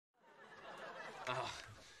Oh,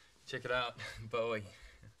 check it out, Bowie.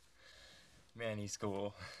 Man, he's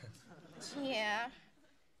cool. Yeah.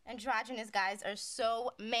 Androgynous guys are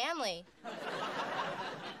so manly.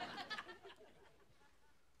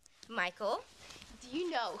 Michael, do you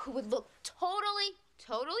know who would look totally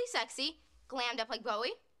sexy, glammed up like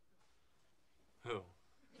Bowie? Who?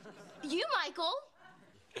 You, Michael.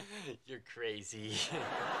 You're crazy.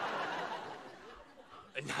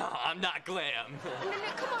 No, I'm not glam. No,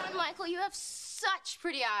 come on, Michael. You have such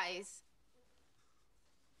pretty eyes.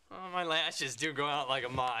 Oh, my lashes do go out like a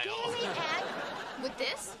mile. And with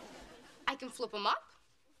this, I can flip them up.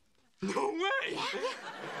 No way! Yeah.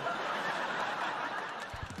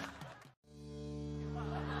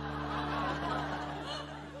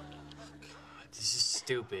 This is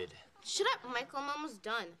stupid. Shut up, Michael. I'm almost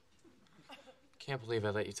done. Can't believe I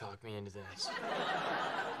let you talk me into this.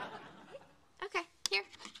 Okay, here.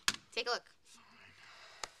 Take a look.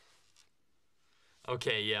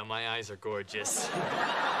 Okay, yeah, my eyes are gorgeous.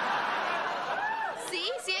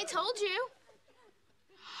 See, I told you.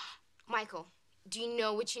 Michael, do you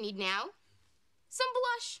know what you need now? Some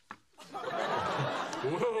blush.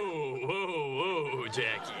 Whoa,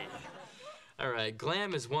 Jackie. All right,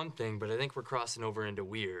 glam is one thing, but I think we're crossing over into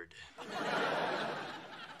weird.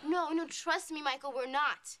 No, trust me, Michael, we're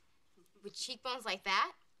not. With cheekbones like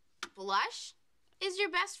that, blush is your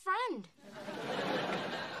best friend.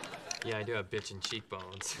 Yeah, I do have bitchin'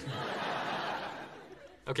 cheekbones.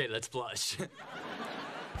 Okay, let's blush. You're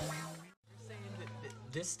saying that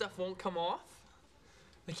this stuff won't come off?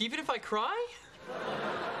 Like, even if I cry?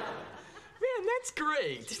 Man, that's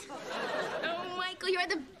great. Oh, Michael, you're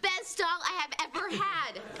the best doll I have ever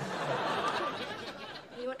had.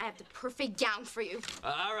 You know what? I have the perfect gown for you.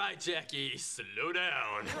 All right, Jackie, slow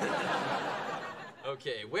down.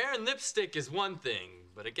 Okay, wearing lipstick is one thing,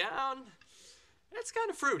 but a gown, that's kind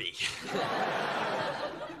of fruity.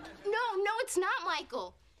 No, it's not,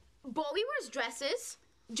 Michael. Bowie wears dresses.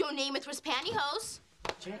 Joe Namath wears pantyhose.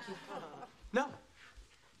 Jackie, no.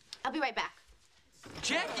 I'll be right back.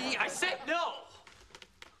 Jackie, I said no!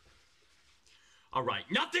 All right,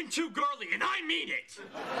 nothing too girly, and I mean it!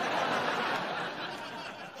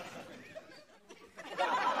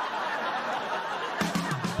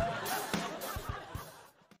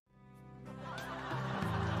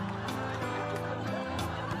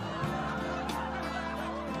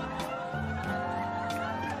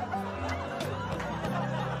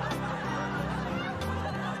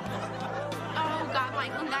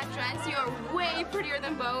 You're way prettier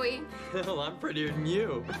than Bowie. Well, I'm prettier than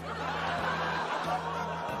you.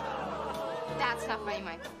 That's not funny,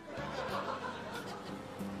 Michael.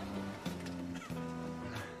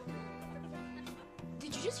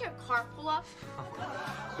 Did you just hear a car pull up?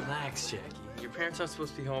 Relax, Jackie. Your parents aren't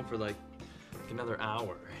supposed to be home for like another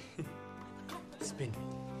hour. Spin me.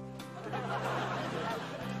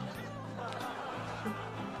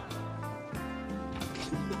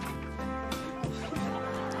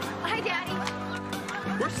 Hi, Daddy.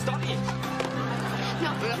 We're studying.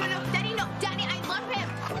 No.